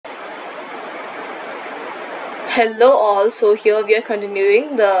Hello all, so here we are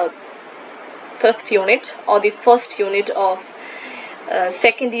continuing the fifth unit or the first unit of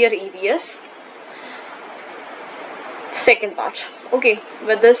second year EVS, second part. Okay,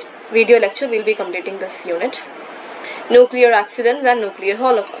 with this video lecture we'll be completing this unit. Nuclear accidents and nuclear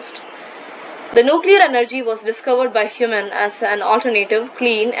holocaust. The nuclear energy was discovered by humans as an alternative,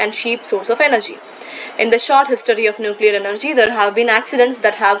 clean and cheap source of energy. In the short history of nuclear energy, there have been accidents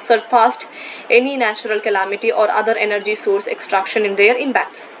that have surpassed any natural calamity or other energy source extraction in their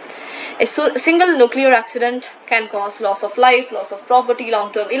impacts. A single nuclear accident can cause loss of life, loss of property,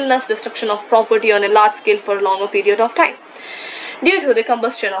 long-term illness, destruction of property on a large scale for a longer period of time. Due to the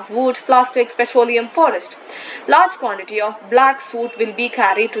combustion of wood, plastics, petroleum, forest, large quantity of black soot will be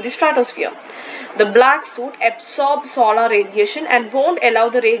carried to the stratosphere. The black soot absorbs solar radiation and won't allow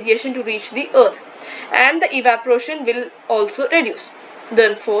the radiation to reach the earth, and the evaporation will also reduce.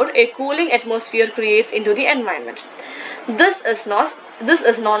 Therefore, a cooling atmosphere creates into the environment. This is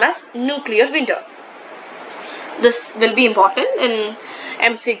known as nuclear winter. This will be important in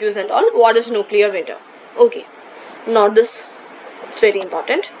MCQs and all. What is nuclear winter? Okay, not this. It's very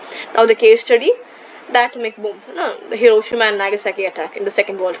important. Now the case study, the atomic bomb, the Hiroshima and Nagasaki attack in the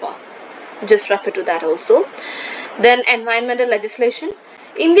Second World War. Just refer to that also. Then environmental legislation.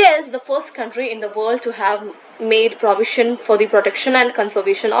 India is the first country in the world to have made provision for the protection and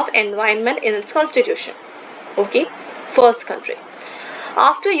conservation of environment in its constitution. Okay, first country.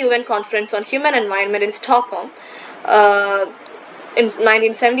 After UN Conference on Human Environment in Stockholm in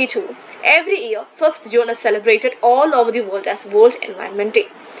 1972, every year 5th June is celebrated all over the world as World Environment Day.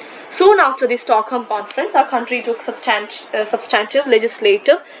 Soon after the Stockholm Conference, our country took substantive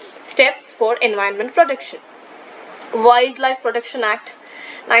legislative steps for environment protection. Wildlife Protection Act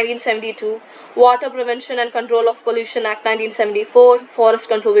 1972, Water Prevention and Control of Pollution Act 1974, Forest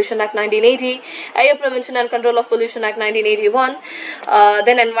Conservation Act 1980, Air Prevention and Control of Pollution Act 1981,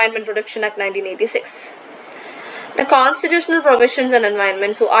 then Environment Protection Act 1986. The constitutional provisions on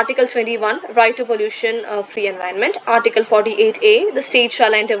environment. So Article 21, right to pollution free environment. Article 48A, the state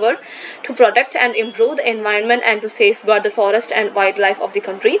shall endeavour to protect and improve the environment and to safeguard the forest and wildlife of the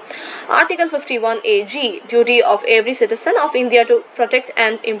country. Article 51AG, duty of every citizen of India to protect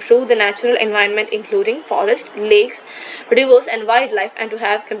and improve the natural environment including forest, lakes, rivers and wildlife, and to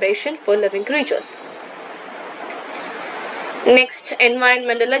have compassion for living creatures. Next,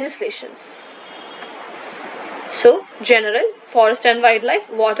 environmental legislations. So, general, forest and wildlife,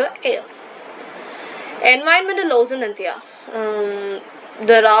 water, air. Environmental laws in India.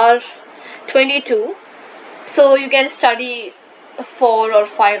 There are 22. So, you can study 4 or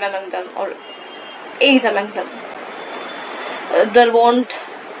 5 among them or 8 among them. There won't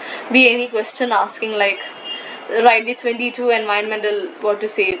be any question asking like, write the 22 environmental,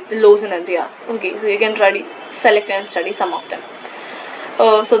 the laws in India. Okay, so you can select and study some of them.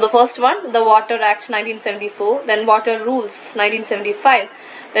 So the first one, the Water Act 1974, then Water Rules 1975,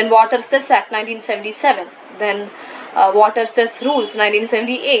 then Water Cess Act 1977, then Water Cess Rules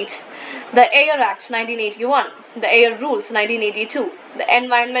 1978, the Air Act 1981, the Air Rules 1982, the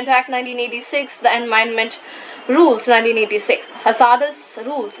Environment Act 1986, the Environment Rules 1986, Hazardous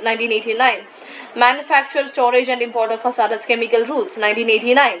Rules 1989, Manufacture, Storage and Import of Hazardous Chemical Rules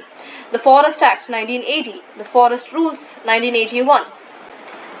 1989, the Forest Act 1980, the Forest Rules 1981.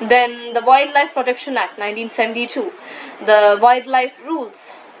 Then the Wildlife Protection Act 1972, the Wildlife Rules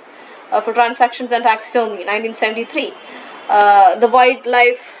for Transactions and Taxidermy 1973, the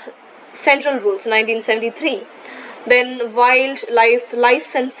Wildlife Central Rules 1973, then Wildlife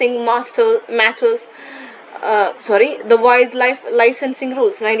Licensing the Wildlife Licensing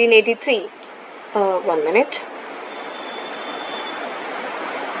Rules 1983. 1 minute.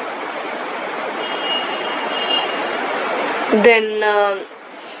 Then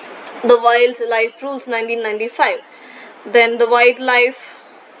the Wildlife Rules 1995, then the Wildlife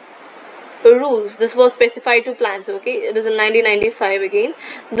Rules, this was specified to plants, okay, it is in 1995 again,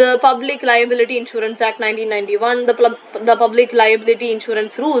 the Public Liability Insurance Act 1991, the Public Liability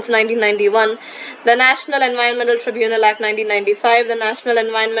Insurance Rules 1991, the National Environmental Tribunal Act 1995, the National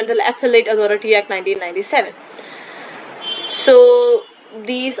Environmental Appellate Authority Act 1997. So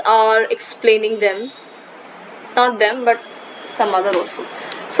these are explaining them, not them but some other also.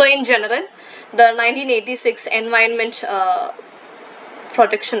 So in general, the 1986 Environment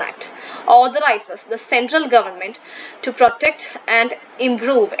Protection Act authorizes the central government to protect and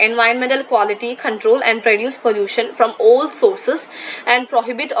improve environmental quality, control and reduce pollution from all sources, and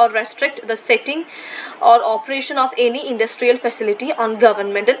prohibit or restrict the setting or operation of any industrial facility on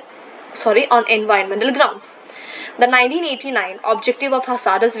environmental grounds. The 1989 objective of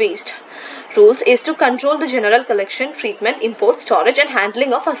hazardous waste rules is to control the general collection, treatment, import, storage and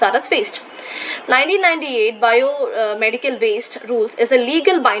handling of hazardous waste. 1998 biomedical waste rules is a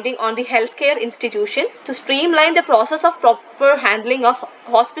legal binding on the healthcare institutions to streamline the process of proper handling of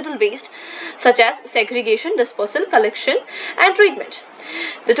hospital waste such as segregation, disposal, collection and treatment.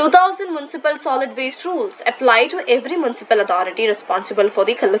 The 2000 municipal solid waste rules apply to every municipal authority responsible for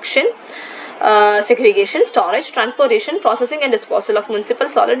the collection, segregation, storage, transportation, processing and disposal of municipal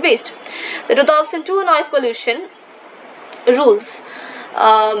solid waste. The 2002 noise pollution rules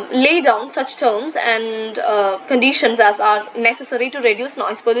lay down such terms and conditions as are necessary to reduce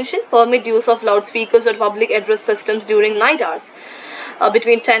noise pollution, permit use of loudspeakers or public address systems during night hours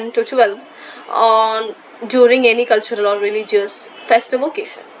between 10 to 12 on during any cultural or religious festive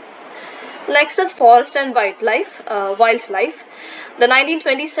occasion. Next is forest and wildlife. The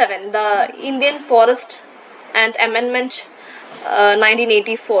 1927, the Indian Forest and Amendment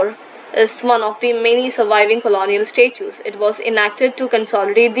 1984 is one of the many surviving colonial statutes. It was enacted to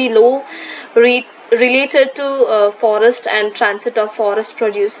consolidate the law related to forest and transit of forest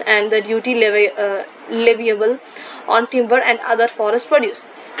produce and the duty leviable on timber and other forest produce.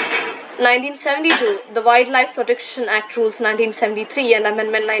 1972, the Wildlife Protection Act Rules 1973 and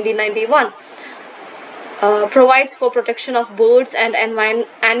Amendment 1991 provides for protection of birds and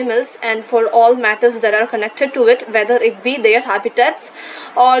animals and for all matters that are connected to it, whether it be their habitats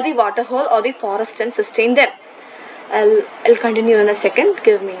or the waterhole or the forest, and sustain them. I'll continue in a second.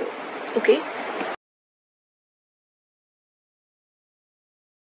 Give me, okay.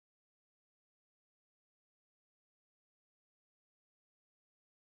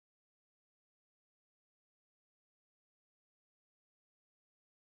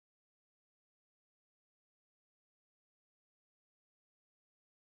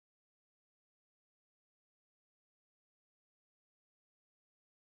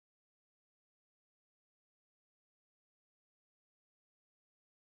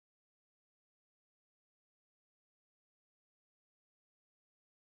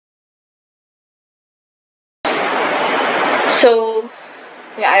 So,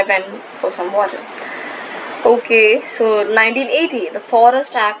 yeah, I went for some water. Okay, so 1980, the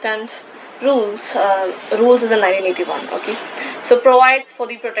Forest Act and rules is in 1981. Okay, so provides for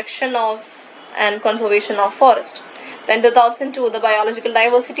the protection of and conservation of forest. Then 2002, the Biological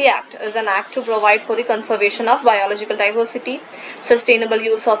Diversity Act is an act to provide for the conservation of biological diversity, sustainable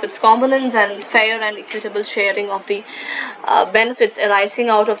use of its components, and fair and equitable sharing of the benefits arising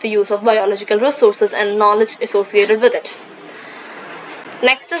out of the use of biological resources and knowledge associated with it.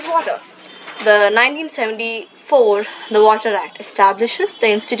 Next is water. The 1974, the Water Act establishes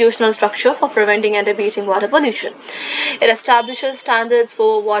the institutional structure for preventing and abating water pollution. It establishes standards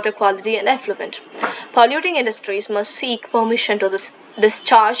for water quality and effluent. Polluting industries must seek permission to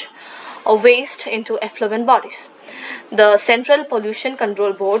discharge of waste into effluent bodies. The Central Pollution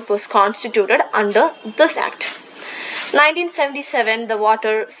Control Board was constituted under this Act. 1977, the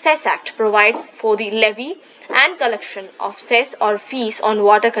Water Cess Act provides for the levy and collection of cess or fees on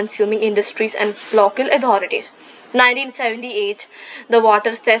water-consuming industries and local authorities. 1978, the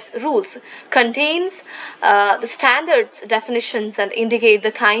Water Cess Rules contains the standards, definitions, and indicate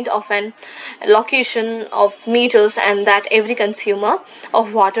the kind of an location of meters and that every consumer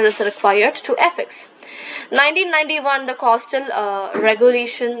of water is required to affix. 1991, the Coastal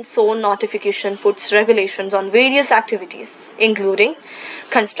Regulation Zone Notification puts regulations on various activities, including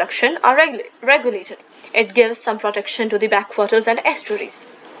construction, are regulated. It gives some protection to the backwaters and estuaries.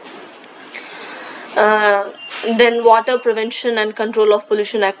 Then Water Prevention and Control of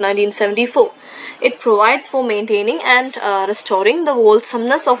Pollution Act 1974. It provides for maintaining and restoring the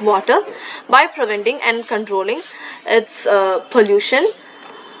wholesomeness of water by preventing and controlling its pollution.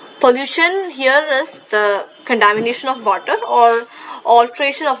 Pollution here is the contamination of water or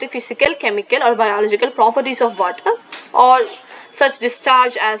alteration of the physical, chemical or biological properties of water, or such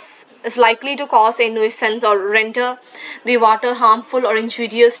discharge as is likely to cause a nuisance or render the water harmful or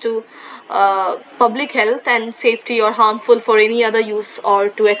injurious to public health and safety, or harmful for any other use or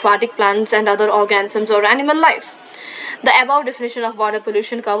to aquatic plants and other organisms or animal life. The above definition of water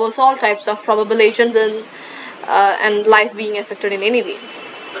pollution covers all types of probable agents and life being affected in any way.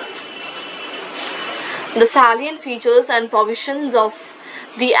 The salient features and provisions of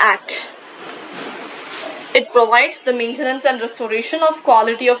the Act. It provides the maintenance and restoration of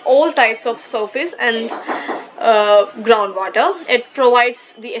quality of all types of surface and groundwater. It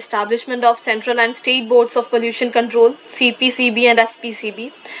provides the establishment of central and state boards of pollution control, CPCB and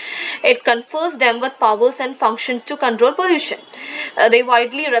SPCB. It confers them with powers and functions to control pollution. They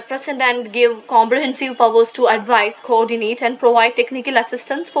widely represent and give comprehensive powers to advise, coordinate and provide technical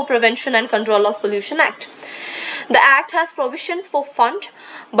assistance for prevention and control of pollution act. The Act has provisions for fund,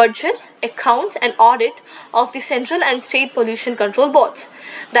 budget, accounts and audit of the central and state pollution control boards.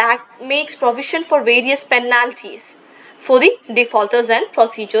 The Act makes provision for various penalties for the defaulters and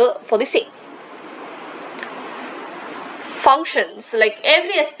procedure for the same. Functions, like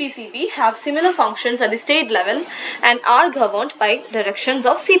every SPCB have similar functions at the state level and are governed by directions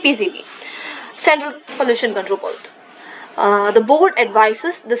of CPCB, Central Pollution Control Board. The board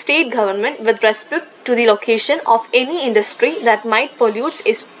advises the state government with respect to the location of any industry that might pollute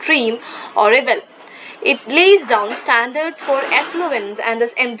a stream or a well. It lays down standards for effluents and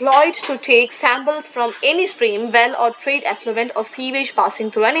is employed to take samples from any stream, well or trade effluent or sewage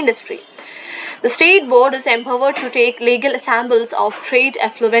passing through an industry. The state board is empowered to take legal samples of trade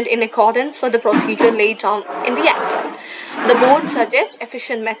effluent in accordance with the procedure laid down in the Act. The board suggests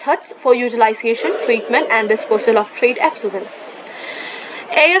efficient methods for utilization, treatment and disposal of trade effluents.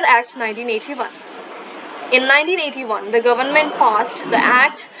 Air Act 1981. In 1981, the government passed the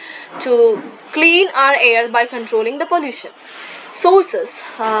Act to clean our air by controlling the pollution sources,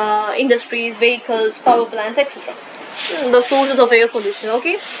 industries, vehicles, power plants, etc. The sources of air pollution,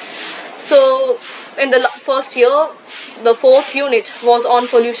 okay? So, in the first year, the fourth unit was on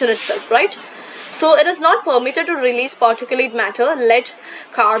pollution itself, right? So, it is not permitted to release particulate matter, lead,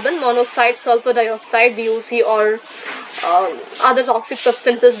 carbon monoxide, sulfur dioxide, VOC or other toxic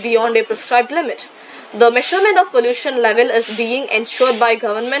substances beyond a prescribed limit. The measurement of pollution level is being ensured by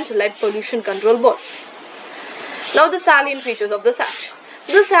government-led pollution control boards. Now, the salient features of this Act.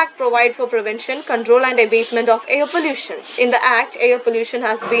 This Act provides for prevention, control and abatement of air pollution. In the Act, air pollution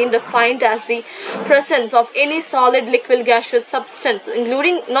has been defined as the presence of any solid, liquid, gaseous substance,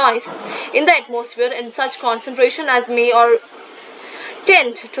 including noise, in the atmosphere in such concentration as may or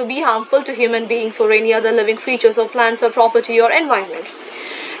tend to be harmful to human beings or any other living creatures or plants or property or environment.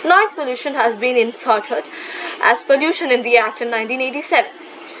 Noise pollution has been inserted as pollution in the Act in 1987.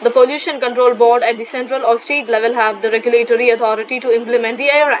 The Pollution Control Board at the central or state level have the regulatory authority to implement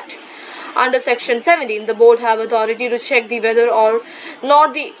the Air Act. Under Section 17, the board have authority to check the whether or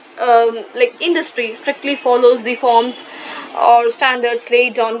not the industry strictly follows the forms or standards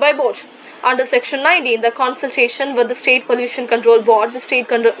laid down by board. Under Section 19, the consultation with the State Pollution Control Board, the state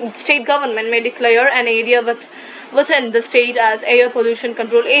government may declare an area within the state as air pollution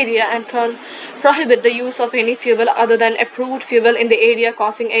control area and can prohibit the use of any fuel other than approved fuel in the area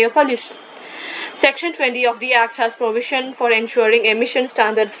causing air pollution. Section 20 of the Act has provision for ensuring emission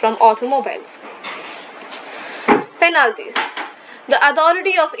standards from automobiles. Penalties. The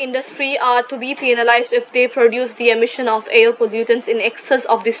authority of industry are to be penalized if they produce the emission of air pollutants in excess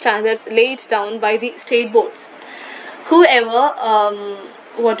of the standards laid down by the state boards. Whoever,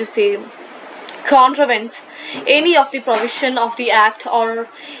 contravenes any of the provision of the Act or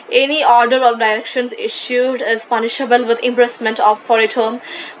any order or directions issued is punishable with imprisonment for a term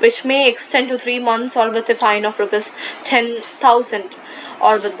which may extend to 3 months or with a fine of ₹10,000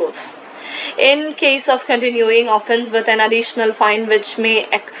 or with both. In case of continuing offence, with an additional fine which may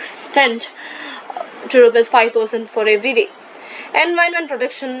extend to ₹5,000 for every day. Environment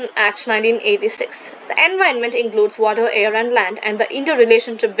Protection Act 1986. The environment includes water, air and land and the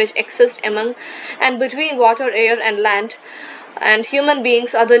interrelationship which exists among and between water, air and land and human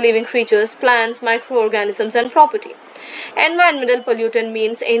beings, other living creatures, plants, microorganisms and property. Environmental pollutant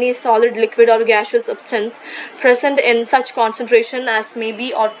means any solid, liquid or gaseous substance present in such concentration as may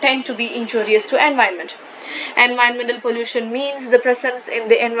be or tend to be injurious to environment. Environmental pollution means the presence in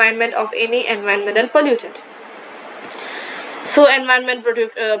the environment of any environmental pollutant. So, Environment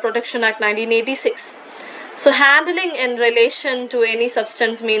Protection Act 1986. So, handling in relation to any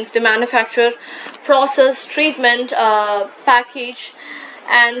substance means the manufacture, process, treatment, package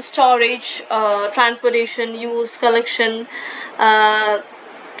and storage, transportation, use, collection,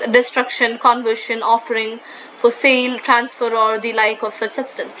 destruction, conversion, offering for sale, transfer or the like of such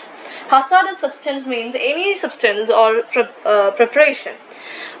substance. Hazardous substance means any substance or preparation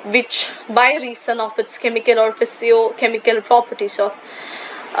which by reason of its chemical or physiochemical properties of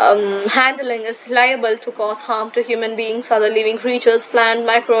handling is liable to cause harm to human beings, other living creatures, plant,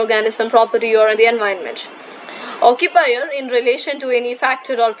 microorganism, property or the environment. Occupier in relation to any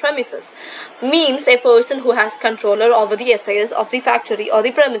factory or premises means a person who has control over the affairs of the factory or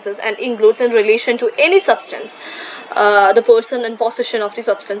the premises and includes in relation to any substance the person in possession of the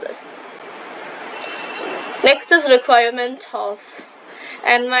substances. Next is requirement of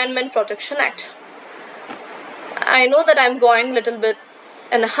Environment Protection Act. I know that I'm going a little bit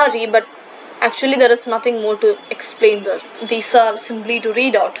in a hurry, but actually there is nothing more to explain there. These are simply to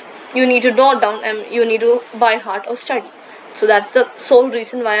read out. You need to note down and you need to by heart or study. So that's the sole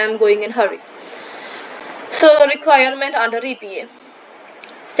reason why I'm going in hurry. So requirement under EPA.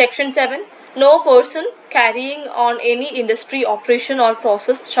 Section 7. No person carrying on any industry, operation or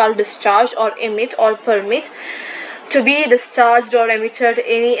process shall discharge or emit or permit to be discharged or emitted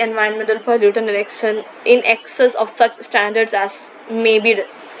any environmental pollutant in excess of such standards as may be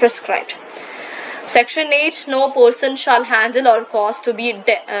prescribed. Section 8. No person shall handle or cause to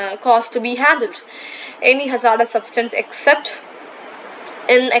be handled any hazardous substance except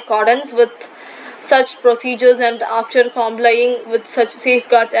in accordance with such procedures and after complying with such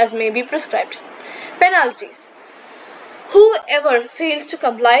safeguards as may be prescribed. Penalties. Whoever fails to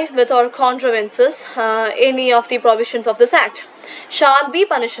comply with or contravenes any of the provisions of this Act shall be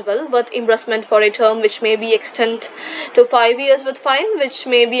punishable with imprisonment for a term which may be extended to 5 years, with fine which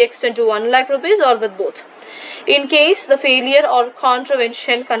may be extended to 1 lakh rupees, or with both. In case the failure or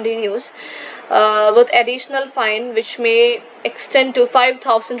contravention continues, with additional fine which may extend to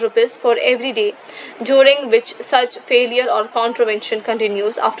 5,000 rupees for every day during which such failure or contravention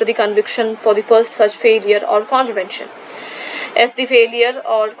continues after the conviction for the first such failure or contravention. If the failure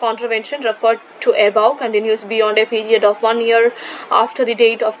or contravention referred to above continues beyond a period of 1 year after the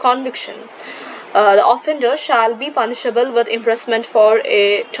date of conviction, the offender shall be punishable with imprisonment for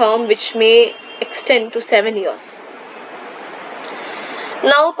a term which may extend to 7 years.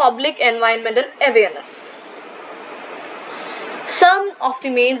 Now, public environmental awareness. Some of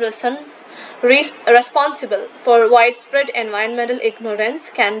the main reasons responsible for widespread environmental ignorance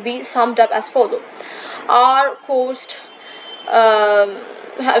can be summed up as follows. Our courts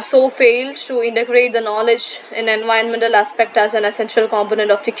have so failed to integrate the knowledge in environmental aspect as an essential component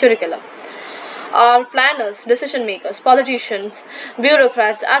of the curriculum. Our planners, decision makers, politicians,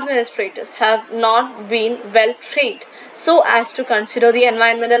 bureaucrats, administrators have not been well trained so as to consider the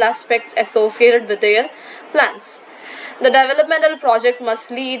environmental aspects associated with their plans. The developmental project must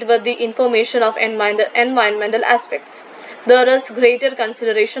lead with the information of environmental aspects. There is greater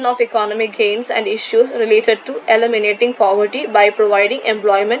consideration of economic gains and issues related to eliminating poverty by providing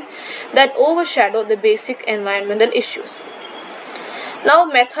employment that overshadow the basic environmental issues. Now,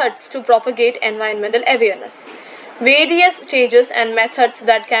 methods to propagate environmental awareness. Various stages and methods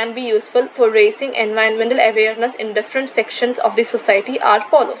that can be useful for raising environmental awareness in different sections of the society are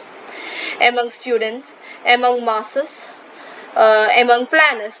follows: among students, among masses, among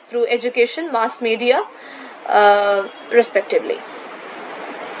planners, through education, mass media, respectively.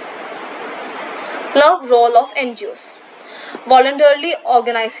 Now, role of NGOs. Voluntary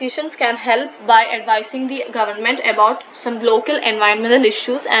organizations can help by advising the government about some local environmental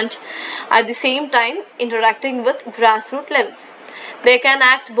issues and at the same time interacting with grassroots levels. They can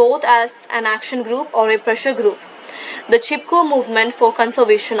act both as an action group or a pressure group. The Chipko movement for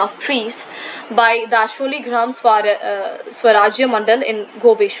conservation of trees by Dasholi Gram Swarajya Mandal in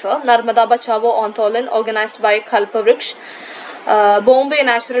Gobeshwar, Narmada Bachao Andolan organized by Kalpavriksha, Bombay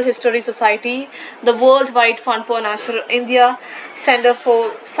Natural History Society, the Worldwide Fund for Natural India, Center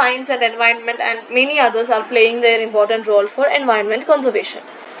for Science and Environment, and many others are playing their important role for environment conservation.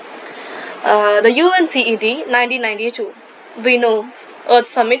 The UNCED 1992, we know, Earth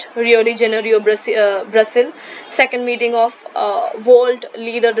Summit, Rio de Janeiro, Brazil, second meeting of world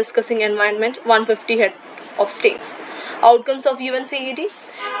leader discussing environment, 150 head of states. Outcomes of UNCED: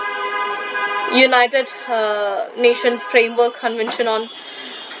 United Nations Framework Convention on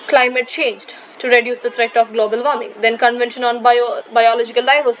Climate Change to reduce the threat of global warming, then Convention on Biological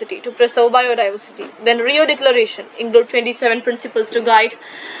Diversity to preserve biodiversity, then Rio Declaration include 27 principles to guide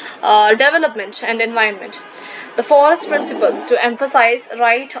development and environment, the Forest Principles to emphasize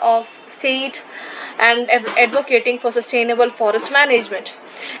right of state and advocating for sustainable forest management,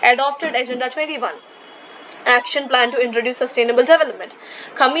 adopted Agenda 21, Action Plan to introduce sustainable development,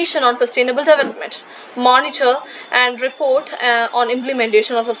 Commission on Sustainable Development, monitor and report on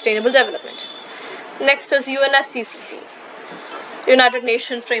implementation of sustainable development. Next is UNFCCC, United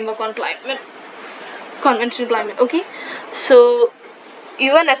Nations Framework on Climate, Convention Climate. Okay, so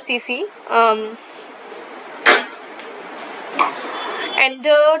UNFCCC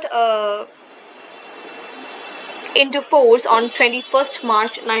entered into force on 21st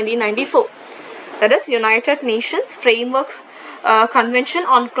March 1994. That is, United Nations Framework Convention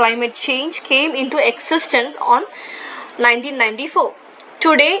on Climate Change came into existence on 1994.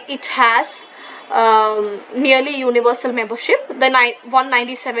 Today it has nearly universal membership. The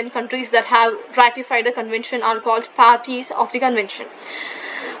 197 countries that have ratified the convention are called parties of the convention.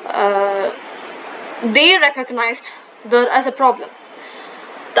 They recognized there as a problem.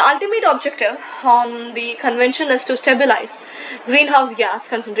 The ultimate objective on the convention is to stabilize greenhouse gas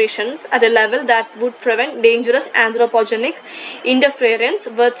concentrations at a level that would prevent dangerous anthropogenic interference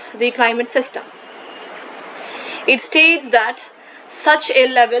with the climate system. It states that such a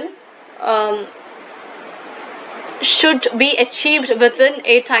level should be achieved within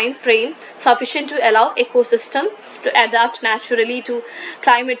a time frame sufficient to allow ecosystems to adapt naturally to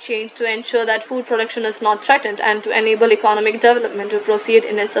climate change, to ensure that food production is not threatened, and to enable economic development to proceed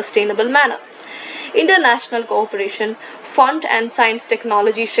in a sustainable manner. International cooperation, fund and science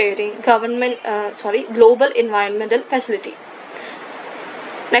technology sharing, global environmental facility.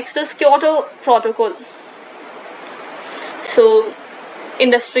 Next is Kyoto Protocol. So,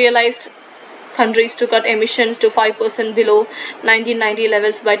 industrialized countries to cut emissions to 5% below 1990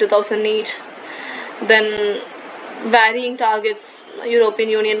 levels by 2008. Then varying targets, European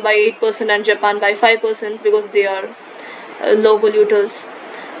Union by 8% and Japan by 5% because they are low polluters.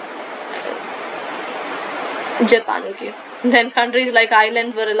 Japan, okay. Then countries like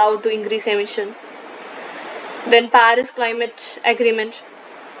Ireland were allowed to increase emissions. Then Paris Climate Agreement.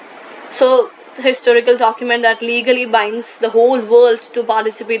 So the historical document that legally binds the whole world to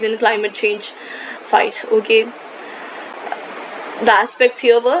participate in climate change fight. Okay, the aspects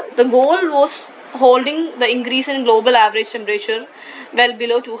here were, the goal was holding the increase in global average temperature well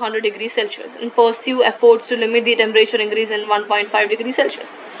below 200 degrees Celsius and pursue efforts to limit the temperature increase in 1.5 degrees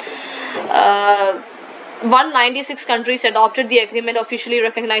Celsius. 196 countries adopted the agreement, officially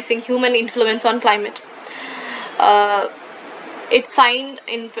recognizing human influence on climate. It signed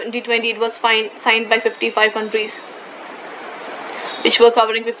in 2020. It was signed by 55 countries, which were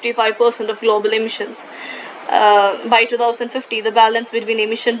covering 55% of global emissions. By 2050, the balance between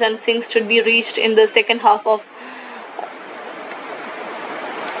emissions and sinks should be reached in the second half of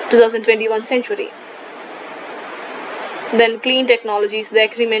 2021 century. Then clean technologies. The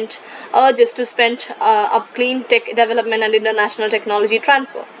agreement urges to spend up clean tech development and international technology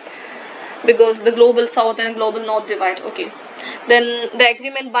transfer, because the global south and global north divide. Okay, then the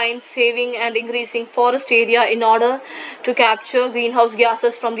agreement binds saving and increasing forest area in order to capture greenhouse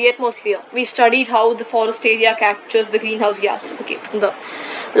gases from the atmosphere. We studied how the forest area captures the greenhouse gas, okay, in the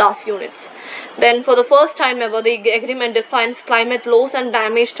last units. Then for the first time ever, the agreement defines climate loss and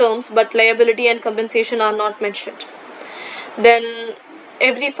damage terms, but liability and compensation are not mentioned. Then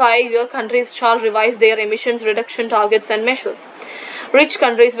every 5 years, countries shall revise their emissions reduction targets and measures. Rich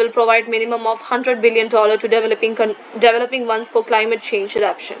countries will provide minimum of $100 billion to developing ones for climate change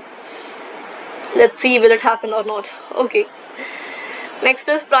adaptation. Let's see will it happen or not. Okay. Next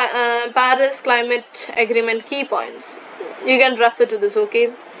is Paris Climate Agreement key points. You can refer to this,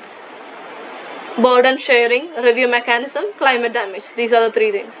 okay? Burden sharing, review mechanism, climate damage. These are the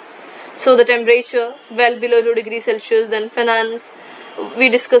 3 things. So the temperature well below 2 degrees Celsius, then finance. We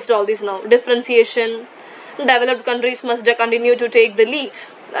discussed all these now. Differentiation. Developed countries must continue to take the lead.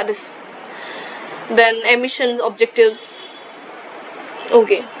 That is. Then emissions objectives.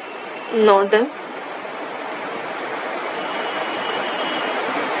 Okay, not them.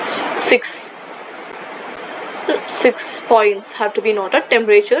 6 points have to be noted.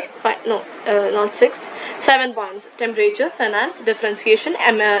 Temperature, not 6. 7 points. Temperature, finance, differentiation,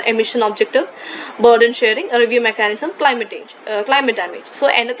 emission objective, burden sharing, review mechanism, climate damage. So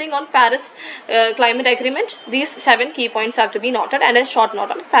anything on Paris climate agreement, these 7 key points have to be noted, and a short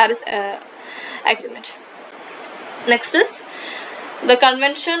note on Paris agreement. Next is the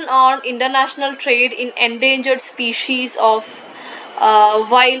Convention on International Trade in Endangered Species of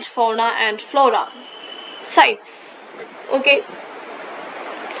Wild Fauna and Flora. CITES. Okay,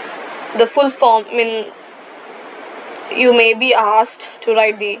 the full form, you may be asked to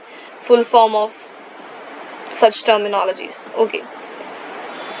write the full form of such terminologies. Okay.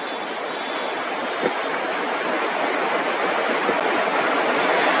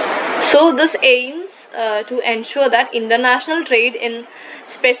 So this aims to ensure that international trade in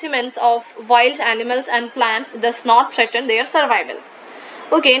specimens of wild animals and plants does not threaten their survival.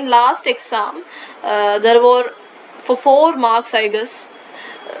 Okay, in last exam, there were, for 4 marks, I guess,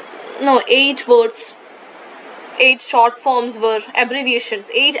 8 words, 8 short forms were abbreviations.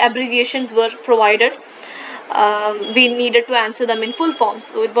 8 abbreviations were provided. We needed to answer them in full forms.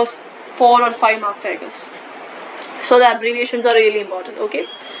 So it was 4 or 5 marks, I guess. So the abbreviations are really important. Okay.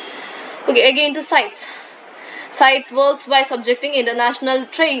 Okay, again to CITES. CITES works by subjecting international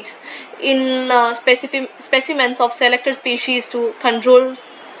trade in specimens of selected species to controlled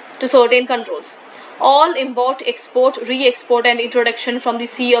to certain controls. All import, export, re-export and introduction from the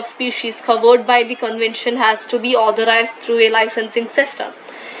sea of species covered by the convention has to be authorized through a licensing system.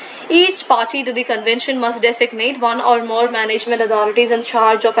 Each party to the convention must designate one or more management authorities in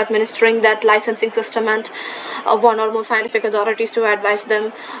charge of administering that licensing system and one or more scientific authorities to advise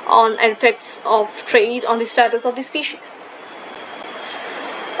them on effects of trade on the status of the species.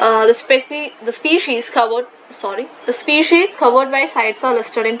 The species covered by CITES are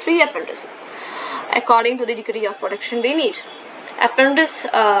listed in 3 appendices according to the degree of protection they need. Appendix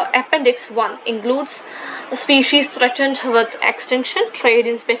 1 includes species threatened with extinction. Trade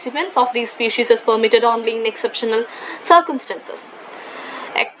in specimens of these species is permitted only in exceptional circumstances.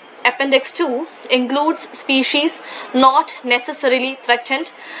 Appendix 2 includes species not necessarily threatened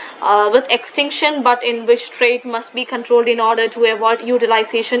with extinction, but in which trade must be controlled in order to avoid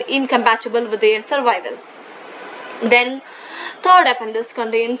utilization incompatible with their survival. Then third appendix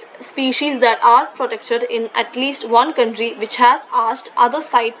contains species that are protected in at least one country which has asked other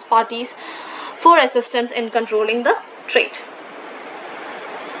CITES parties for assistance in controlling the trade.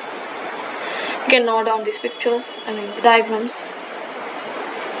 You can note down these pictures, the diagrams.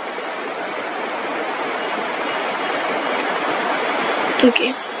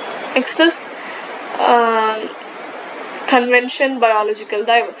 Okay, next is Convention Biological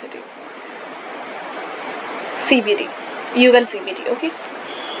Diversity, CBD, UN CBD. Okay,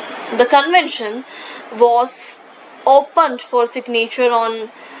 the convention was opened for signature on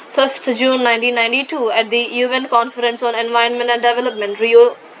 5th June 1992 at the UN Conference on Environment and Development,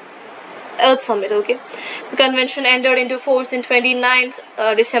 Rio Earth Summit. Okay, the convention entered into force in 29th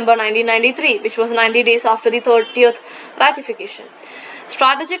December 1993, which was 90 days after the 30th ratification.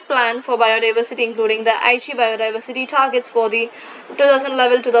 Strategic plan for biodiversity, including the Aichi biodiversity targets for the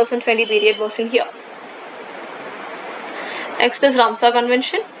 2011-2020 period, was in here. Next is Ramsar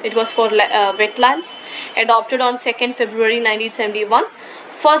Convention. It was for wetlands, adopted on 2nd February 1971,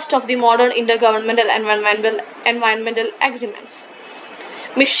 first of the modern intergovernmental environmental agreements.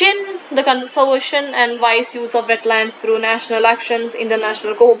 Mission: the conservation and wise use of wetlands through national actions,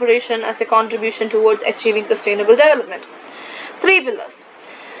 international cooperation as a contribution towards achieving sustainable development. 3 pillars: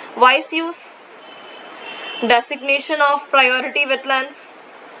 wise use, designation of priority wetlands,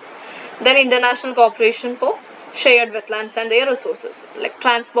 then international cooperation for shared wetlands and their resources like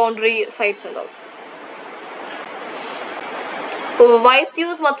transboundary sites and all. Wise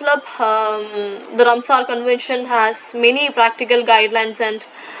use matlab, the Ramsar Convention has many practical guidelines and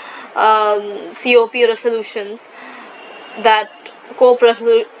COP resolutions that COP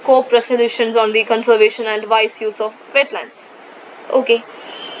resolutions on the conservation and wise use of wetlands. Okay,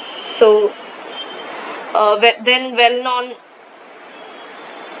 so then well-known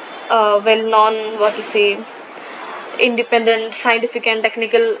independent scientific and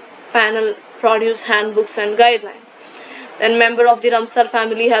technical panel produce handbooks and guidelines. Then members of the Ramsar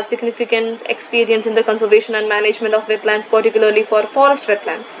family have significant experience in the conservation and management of wetlands, particularly for forest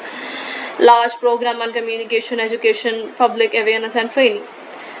wetlands. Large program on communication, education, public awareness and training.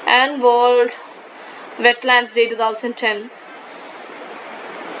 And World Wetlands Day 2010.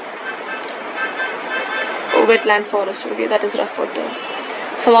 Wetland forest, okay, that is referred to.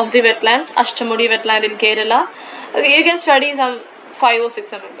 Some of the wetlands: Ashtamudi wetland in Kerala. Okay, you can study some 5 or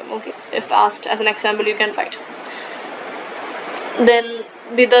 6 among them. Okay, if asked as an example, you can write. Then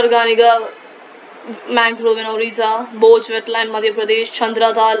Bidarganiga mangrove in Orissa, Boj wetland Madhya Pradesh,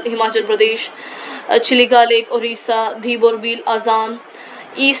 Chandradal Himachal Pradesh, Chilika Lake Orissa, Dhiborbil Assam,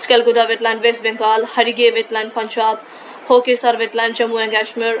 East Calcutta wetland West Bengal, Harige wetland Punjab, Hokirsar wetland Jammu and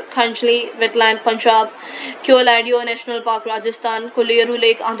Kashmir, Khanchli wetland Punjab, Kyoladio National Park Rajasthan, Koleru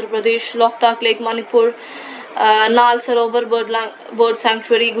Lake Andhra Pradesh, Loktak Lake Manipur, Nal Sarovar Bird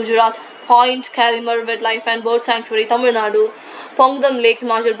Sanctuary Gujarat, Point Kalimar Wildlife and Bird Sanctuary Tamil Nadu, Pongdam Lake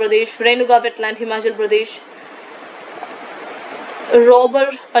Himachal Pradesh, Renuka wetland Himachal Pradesh,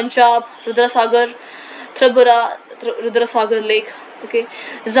 Rober Punjab, Rudrasagar Tripura Rudrasagar Lake, okay,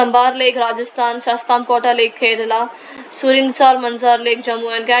 Zambar Lake Rajasthan, Shastankota Lake Kerala, Surinsar Manzar Lake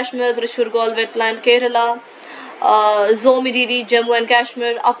Jammu and Kashmir, Trishurgol wetland Kerala, Zomidiri Jammu and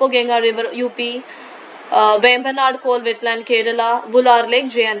Kashmir, Upper Ganga River UP, Vembanad Coal wetland Kerala, Vular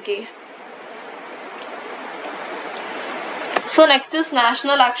Lake JNK. So next is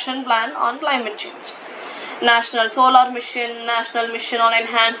National Action Plan on Climate Change. National Solar Mission, National Mission on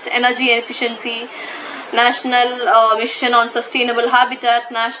Enhanced Energy Efficiency, National Mission on Sustainable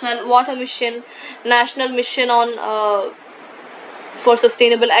Habitat, National Water Mission, National Mission on for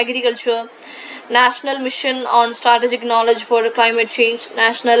Sustainable Agriculture, National Mission on Strategic Knowledge for Climate Change,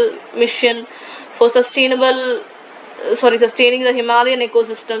 National Mission for Sustainable sustaining the Himalayan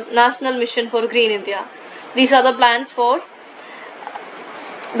ecosystem, National Mission for Green India. These are the plans for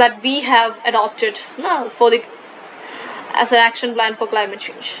that we have adopted now for the as an action plan for climate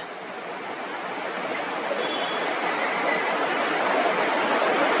change.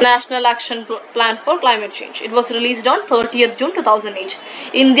 National Action Plan for Climate Change. It was released on 30th June 2008.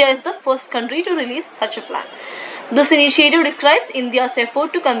 India is the first country to release such a plan. This initiative describes India's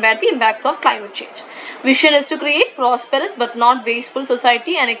effort to combat the impacts of climate change. Vision is to create prosperous but not wasteful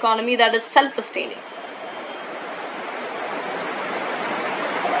society and economy that is self-sustaining.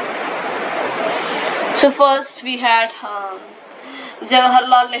 So first we had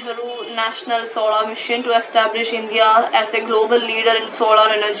Jawaharlal Nehru National Solar Mission to establish India as a global leader in solar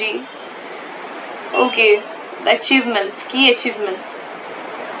energy. Okay, the achievements, key achievements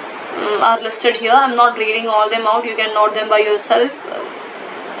are listed here. I'm not reading all them out, you can note them by yourself.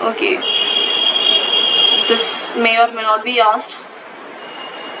 Okay, this may or may not be asked.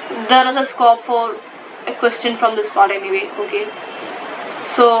 There is a scope for a question from this part anyway. Okay,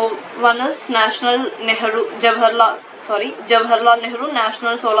 so one is Jawaharlal Nehru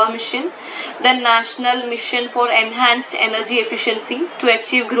National Solar Mission, then National Mission for Enhanced Energy Efficiency to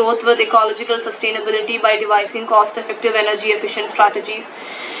achieve growth with ecological sustainability by devising cost-effective energy efficient strategies,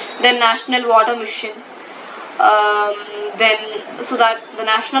 then National Water Mission. That the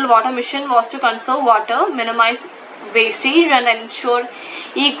National Water Mission was to conserve water, minimize wastage and ensure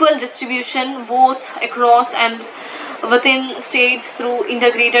equal distribution both across and within states through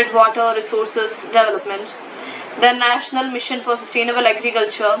integrated water resources development. The National Mission for Sustainable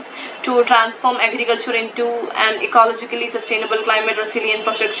Agriculture to transform agriculture into an ecologically sustainable, climate resilient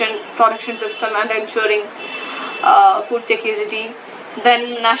production system and ensuring food security.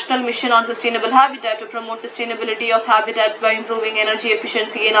 Then National Mission on Sustainable Habitat to promote sustainability of habitats by improving energy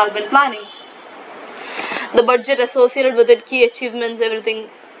efficiency in urban planning. The budget associated with it, key achievements, everything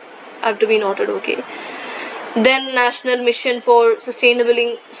have to be noted. Okay. Then National Mission for sustaining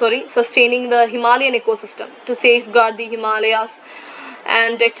the Himalayan ecosystem to safeguard the Himalayas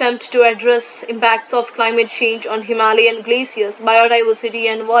and attempt to address impacts of climate change on Himalayan glaciers, biodiversity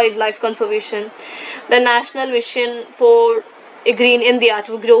and wildlife conservation. The National Mission for a Green India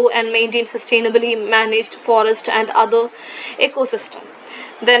to grow and maintain sustainably managed forest and other ecosystem.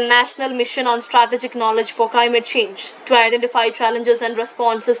 Then National Mission on Strategic Knowledge for Climate Change to identify challenges and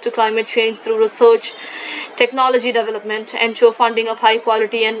responses to climate change through research, technology development, ensure funding of high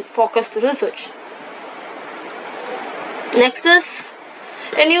quality and focused research. Next is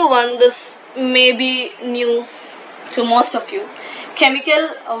a new one. This may be new to most of you.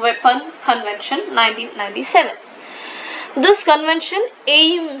 Chemical Weapon Convention 1997. This convention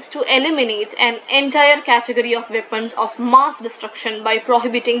aims to eliminate an entire category of weapons of mass destruction by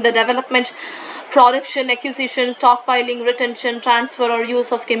prohibiting the development, production, acquisition, stockpiling, retention, transfer or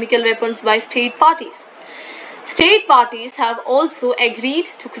use of chemical weapons by state parties. State parties have also agreed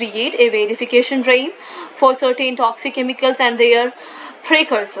to create a verification regime for certain toxic chemicals and their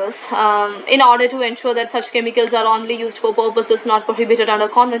precursors in order to ensure that such chemicals are only used for purposes not prohibited under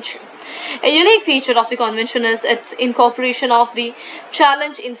convention. A unique feature of the convention is its incorporation of the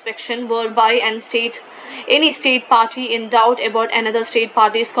challenge inspection, whereby any state party in doubt about another state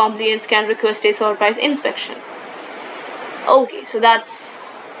party's compliance can request a surprise inspection. Okay, so that's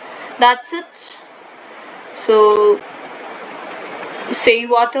it. So save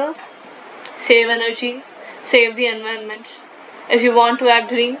water, save energy, save the environment. If you want to act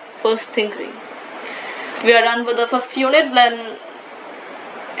green, first think green. We are done with the 5th unit. Then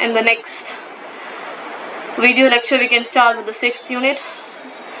in the next video lecture we can start with the 6th unit.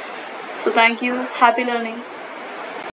 So thank you. Happy learning.